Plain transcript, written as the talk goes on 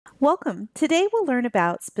Welcome. Today we'll learn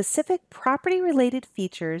about specific property-related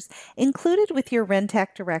features included with your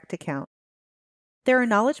Rentec Direct account. There are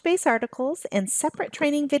knowledge-based articles and separate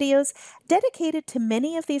training videos dedicated to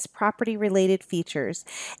many of these property-related features,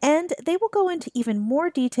 and they will go into even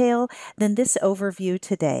more detail than this overview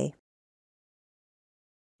today.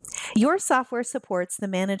 Your software supports the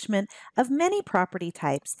management of many property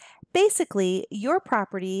types. Basically, your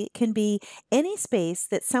property can be any space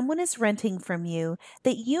that someone is renting from you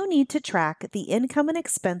that you need to track the income and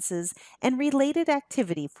expenses and related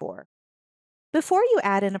activity for. Before you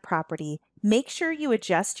add in a property, make sure you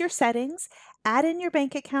adjust your settings, add in your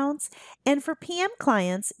bank accounts, and for PM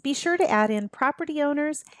clients, be sure to add in property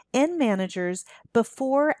owners and managers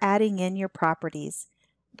before adding in your properties.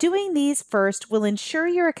 Doing these first will ensure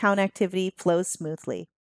your account activity flows smoothly.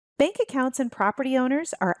 Bank accounts and property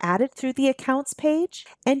owners are added through the Accounts page,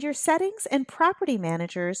 and your settings and property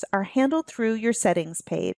managers are handled through your Settings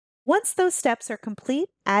page. Once those steps are complete,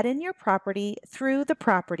 add in your property through the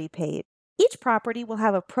Property page. Each property will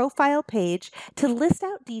have a profile page to list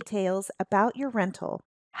out details about your rental.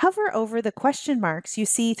 Hover over the question marks you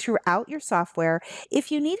see throughout your software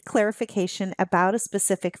if you need clarification about a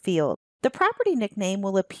specific field. The property nickname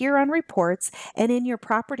will appear on reports and in your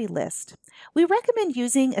property list. We recommend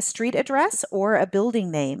using a street address or a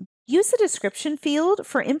building name. Use the description field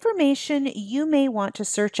for information you may want to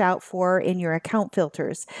search out for in your account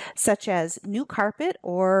filters, such as new carpet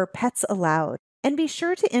or pets allowed. And be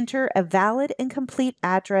sure to enter a valid and complete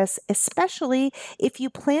address, especially if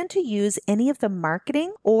you plan to use any of the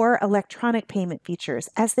marketing or electronic payment features,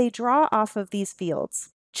 as they draw off of these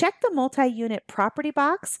fields. Check the multi-unit property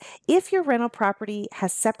box if your rental property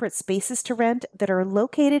has separate spaces to rent that are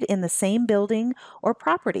located in the same building or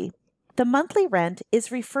property. The monthly rent is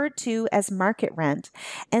referred to as market rent,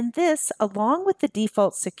 and this, along with the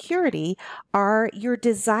default security, are your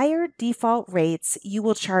desired default rates you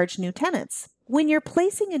will charge new tenants. When you're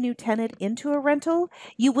placing a new tenant into a rental,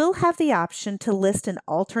 you will have the option to list an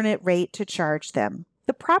alternate rate to charge them.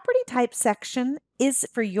 The property type section is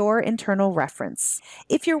for your internal reference.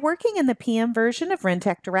 If you're working in the PM version of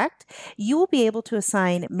Rentec Direct, you will be able to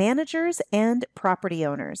assign managers and property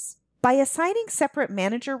owners. By assigning separate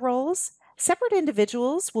manager roles, separate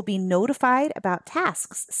individuals will be notified about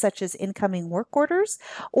tasks such as incoming work orders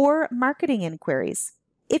or marketing inquiries.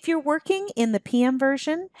 If you're working in the PM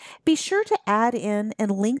version, be sure to add in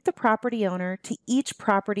and link the property owner to each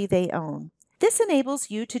property they own. This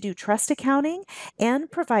enables you to do trust accounting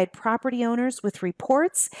and provide property owners with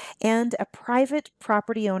reports and a private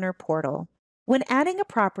property owner portal. When adding a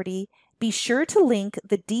property, be sure to link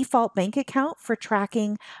the default bank account for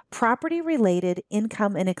tracking property-related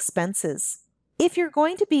income and expenses. If you're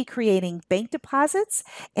going to be creating bank deposits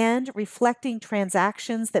and reflecting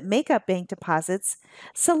transactions that make up bank deposits,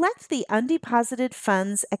 select the Undeposited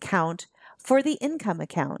Funds account for the income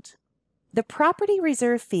account. The property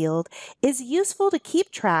reserve field is useful to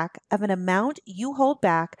keep track of an amount you hold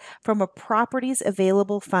back from a property's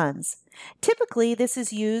available funds. Typically, this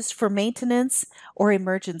is used for maintenance or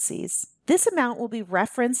emergencies. This amount will be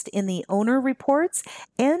referenced in the owner reports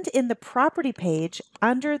and in the property page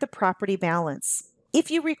under the property balance. If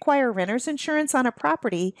you require renter's insurance on a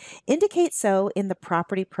property, indicate so in the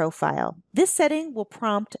property profile. This setting will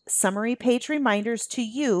prompt summary page reminders to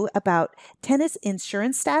you about tenant's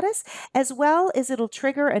insurance status, as well as it'll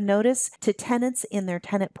trigger a notice to tenants in their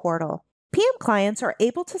tenant portal. PM clients are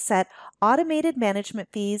able to set automated management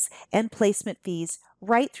fees and placement fees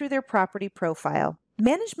right through their property profile.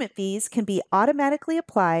 Management fees can be automatically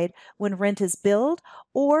applied when rent is billed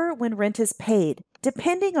or when rent is paid,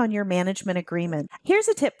 depending on your management agreement. Here's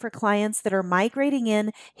a tip for clients that are migrating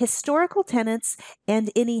in historical tenants and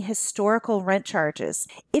any historical rent charges.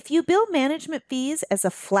 If you bill management fees as a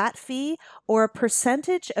flat fee or a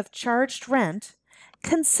percentage of charged rent,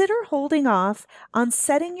 consider holding off on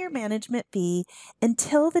setting your management fee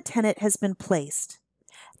until the tenant has been placed.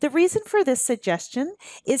 The reason for this suggestion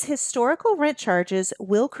is historical rent charges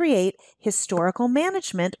will create historical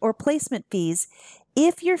management or placement fees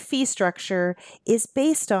if your fee structure is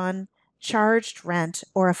based on charged rent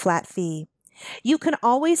or a flat fee. You can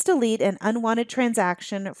always delete an unwanted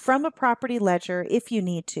transaction from a property ledger if you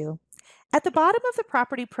need to. At the bottom of the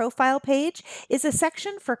property profile page is a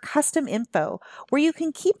section for custom info where you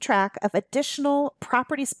can keep track of additional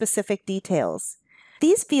property-specific details.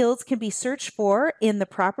 These fields can be searched for in the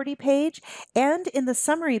property page and in the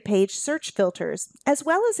summary page search filters, as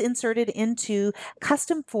well as inserted into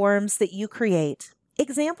custom forms that you create.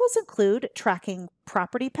 Examples include tracking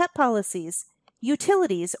property pet policies,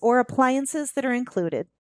 utilities, or appliances that are included.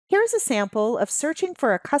 Here's a sample of searching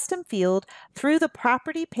for a custom field through the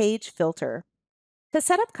Property Page filter. To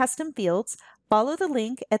set up custom fields, follow the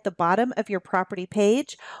link at the bottom of your property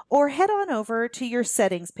page or head on over to your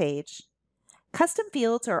settings page. Custom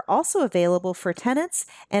fields are also available for tenants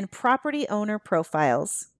and property owner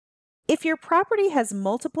profiles. If your property has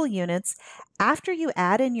multiple units, after you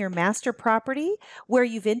add in your master property where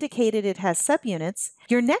you've indicated it has subunits,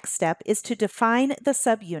 your next step is to define the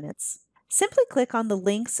subunits. Simply click on the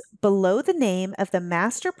links below the name of the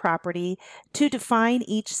master property to define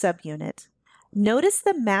each subunit. Notice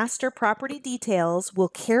the master property details will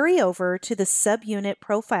carry over to the subunit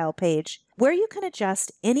profile page, where you can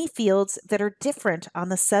adjust any fields that are different on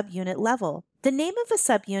the subunit level. The name of a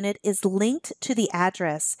subunit is linked to the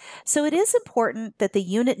address, so it is important that the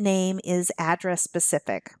unit name is address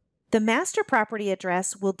specific. The master property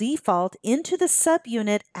address will default into the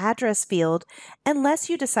subunit address field unless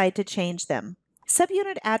you decide to change them.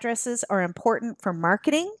 Subunit addresses are important for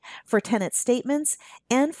marketing, for tenant statements,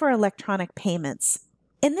 and for electronic payments.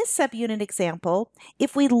 In this subunit example,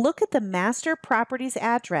 if we look at the master property's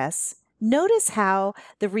address, notice how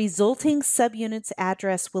the resulting subunit's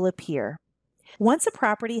address will appear. Once a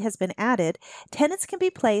property has been added, tenants can be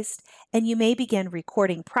placed and you may begin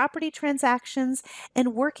recording property transactions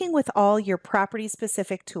and working with all your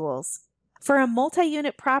property-specific tools. For a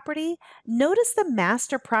multi-unit property, notice the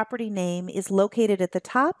master property name is located at the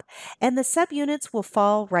top and the subunits will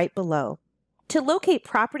fall right below. To locate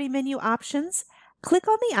property menu options, click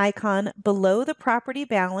on the icon below the property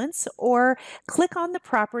balance or click on the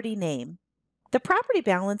property name. The property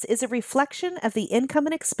balance is a reflection of the income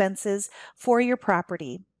and expenses for your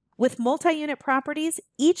property. With multi-unit properties,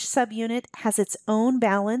 each subunit has its own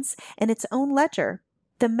balance and its own ledger.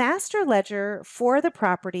 The master ledger for the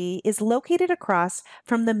property is located across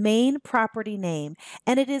from the main property name,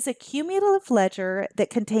 and it is a cumulative ledger that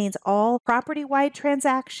contains all property-wide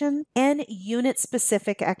transaction and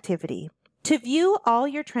unit-specific activity. To view all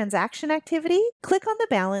your transaction activity, click on the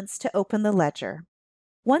balance to open the ledger.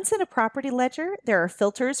 Once in a property ledger, there are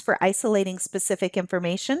filters for isolating specific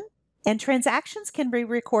information, and transactions can be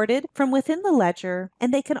recorded from within the ledger,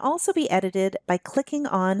 and they can also be edited by clicking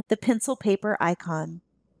on the pencil paper icon.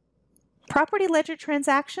 Property ledger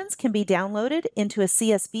transactions can be downloaded into a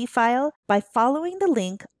CSV file by following the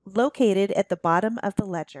link located at the bottom of the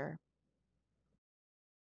ledger.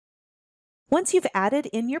 Once you've added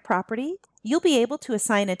in your property, you'll be able to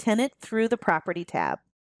assign a tenant through the Property tab.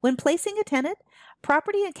 When placing a tenant,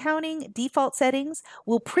 property accounting default settings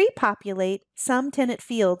will pre-populate some tenant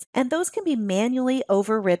fields, and those can be manually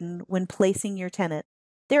overridden when placing your tenant.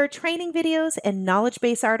 There are training videos and knowledge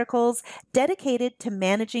base articles dedicated to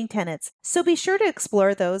managing tenants, so be sure to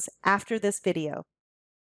explore those after this video.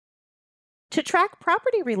 To track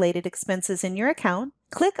property-related expenses in your account,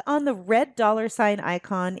 click on the red $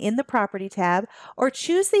 icon in the Property tab or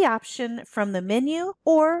choose the option from the menu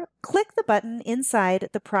or click the button inside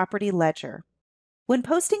the Property ledger. When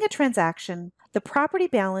posting a transaction, the property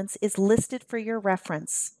balance is listed for your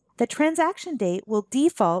reference. The transaction date will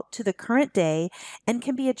default to the current day and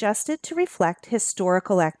can be adjusted to reflect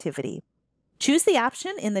historical activity. Choose the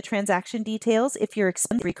option in the transaction details if your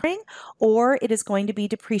expense is recurring or it is going to be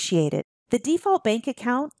depreciated. The default bank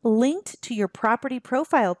account linked to your property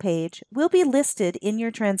profile page will be listed in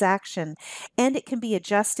your transaction, and it can be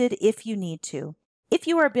adjusted if you need to. If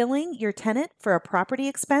you are billing your tenant for a property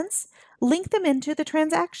expense, link them into the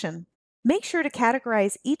transaction. Make sure to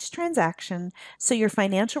categorize each transaction so your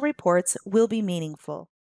financial reports will be meaningful.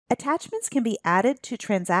 Attachments can be added to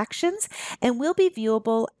transactions and will be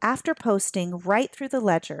viewable after posting right through the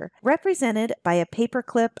ledger, represented by a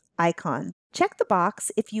paperclip icon. Check the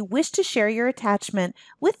box if you wish to share your attachment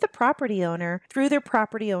with the property owner through their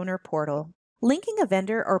property owner portal. Linking a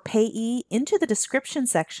vendor or payee into the description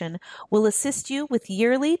section will assist you with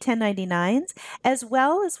yearly 1099s as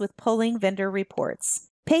well as with pulling vendor reports.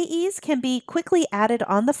 Payees can be quickly added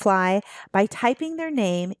on the fly by typing their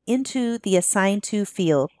name into the Assign To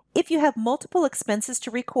field. If you have multiple expenses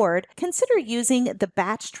to record, consider using the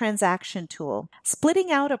Batch Transaction tool.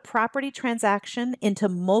 Splitting out a property transaction into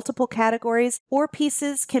multiple categories or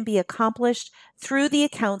pieces can be accomplished through the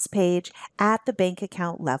Accounts page at the bank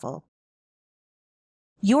account level.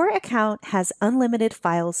 Your account has unlimited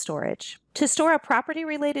file storage. To store a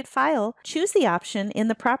property-related file, choose the option in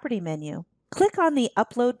the Property menu. Click on the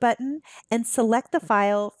Upload button and select the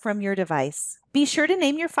file from your device. Be sure to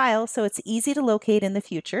name your file so it's easy to locate in the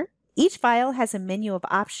future. Each file has a menu of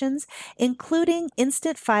options, including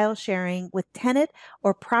instant file sharing with tenant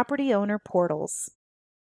or property owner portals.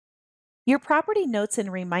 Your property notes and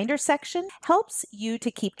reminder section helps you to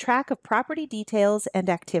keep track of property details and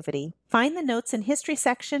activity. Find the notes and history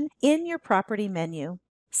section in your property menu.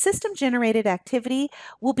 System-generated activity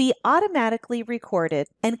will be automatically recorded,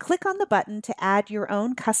 and click on the button to add your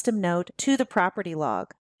own custom note to the property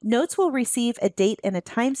log. Notes will receive a date and a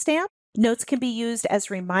timestamp. Notes can be used as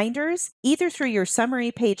reminders, either through your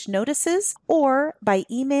summary page notices or by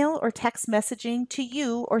email or text messaging to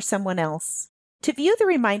you or someone else. To view the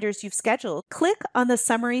reminders you've scheduled, click on the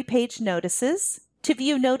summary page notices. To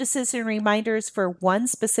view notices and reminders for one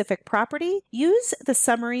specific property, use the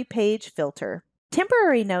summary page filter.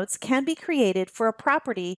 Temporary notes can be created for a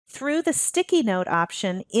property through the sticky note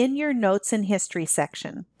option in your Notes and History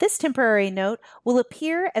section. This temporary note will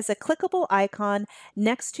appear as a clickable icon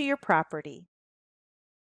next to your property.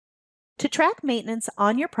 To track maintenance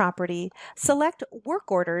on your property, select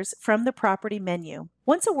Work Orders from the Property menu.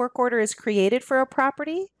 Once a work order is created for a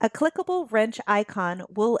property, a clickable wrench icon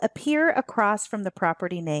will appear across from the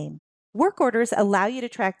property name. Work orders allow you to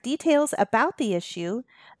track details about the issue,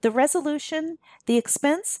 the resolution, the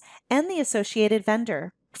expense, and the associated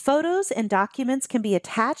vendor. Photos and documents can be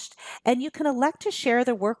attached, and you can elect to share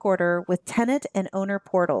the work order with tenant and owner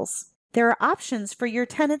portals. There are options for your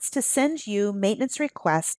tenants to send you maintenance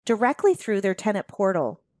requests directly through their tenant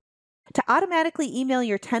portal. To automatically email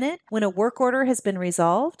your tenant when a work order has been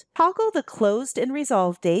resolved, toggle the closed and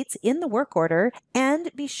resolved dates in the work order,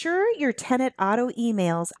 and be sure your tenant auto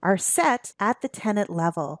emails are set at the tenant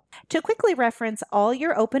level. To quickly reference all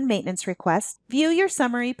your open maintenance requests, view your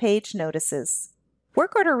summary page notices.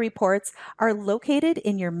 Work order reports are located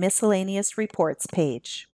in your miscellaneous reports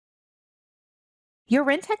page. Your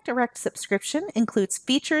Rentec Direct subscription includes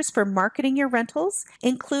features for marketing your rentals,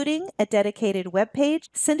 including a dedicated webpage,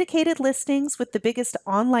 syndicated listings with the biggest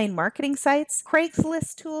online marketing sites,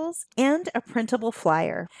 Craigslist tools, and a printable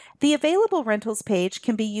flyer. The available rentals page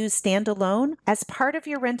can be used standalone as part of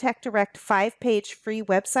your Rentec Direct 5-page free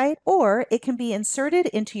website, or it can be inserted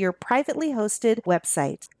into your privately hosted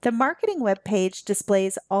website. The marketing webpage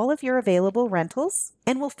displays all of your available rentals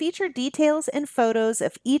and will feature details and photos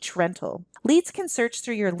of each rental. Leads can search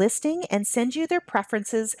through your listing and send you their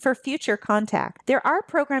preferences for future contact. There are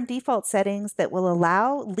program default settings that will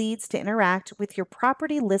allow leads to interact with your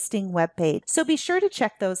property listing webpage, so be sure to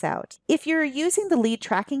check those out. If you're using the lead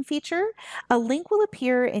tracking feature, a link will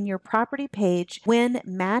appear in your property page when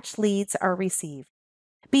match leads are received.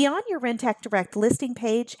 Beyond your Rentec Direct listing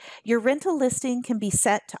page, your rental listing can be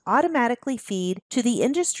set to automatically feed to the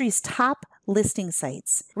industry's top listing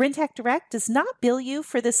sites. Rentec Direct does not bill you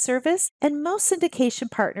for this service, and most syndication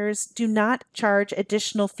partners do not charge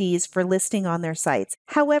additional fees for listing on their sites.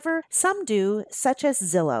 However, some do, such as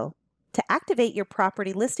Zillow. To activate your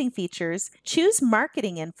property listing features, choose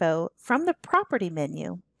Marketing Info from the Property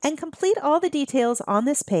menu and complete all the details on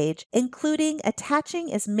this page, including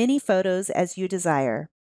attaching as many photos as you desire.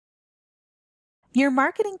 Your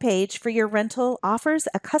marketing page for your rental offers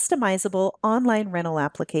a customizable online rental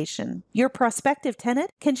application. Your prospective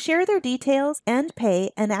tenant can share their details and pay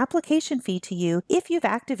an application fee to you if you've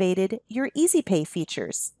activated your Easy Pay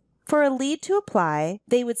features. For a lead to apply,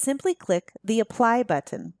 they would simply click the Apply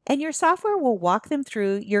button, and your software will walk them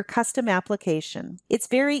through your custom application. It's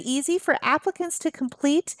very easy for applicants to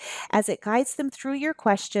complete as it guides them through your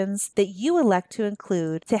questions that you elect to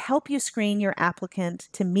include to help you screen your applicant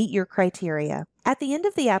to meet your criteria. At the end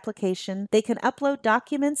of the application, they can upload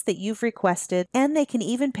documents that you've requested, and they can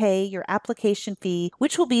even pay your application fee,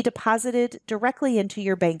 which will be deposited directly into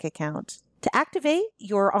your bank account. To activate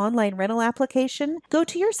your online rental application, go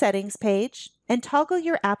to your settings page and toggle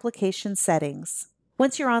your application settings.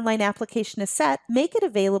 Once your online application is set, make it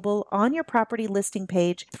available on your property listing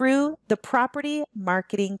page through the property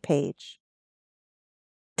marketing page.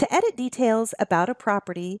 To edit details about a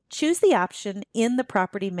property, choose the option in the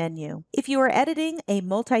property menu. If you are editing a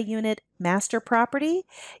multi-unit master property,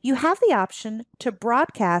 you have the option to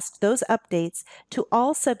broadcast those updates to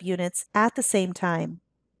all subunits at the same time.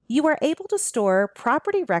 You are able to store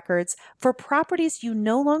property records for properties you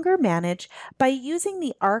no longer manage by using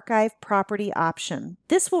the Archive Property option.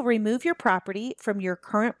 This will remove your property from your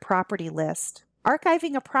current property list.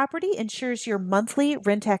 Archiving a property ensures your monthly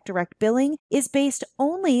Rentec Direct billing is based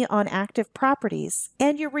only on active properties,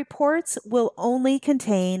 and your reports will only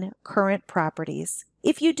contain current properties.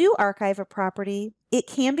 If you do archive a property, it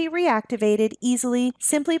can be reactivated easily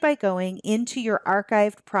simply by going into your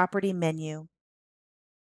Archived Property menu.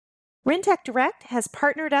 Rentec Direct has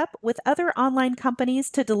partnered up with other online companies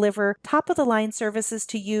to deliver top-of-the-line services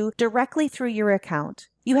to you directly through your account.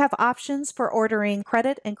 You have options for ordering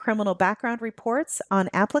credit and criminal background reports on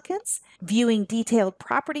applicants, viewing detailed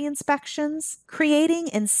property inspections, creating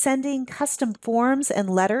and sending custom forms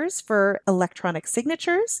and letters for electronic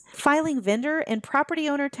signatures, filing vendor and property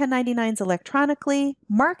owner 1099s electronically,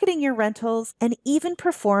 marketing your rentals, and even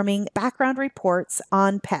performing background reports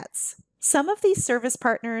on pets. Some of these service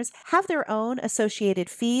partners have their own associated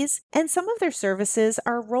fees, and some of their services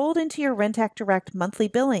are rolled into your Rentec Direct monthly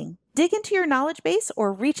billing. Dig into your knowledge base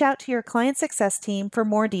or reach out to your client success team for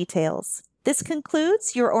more details. This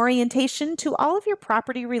concludes your orientation to all of your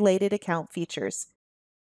property-related account features.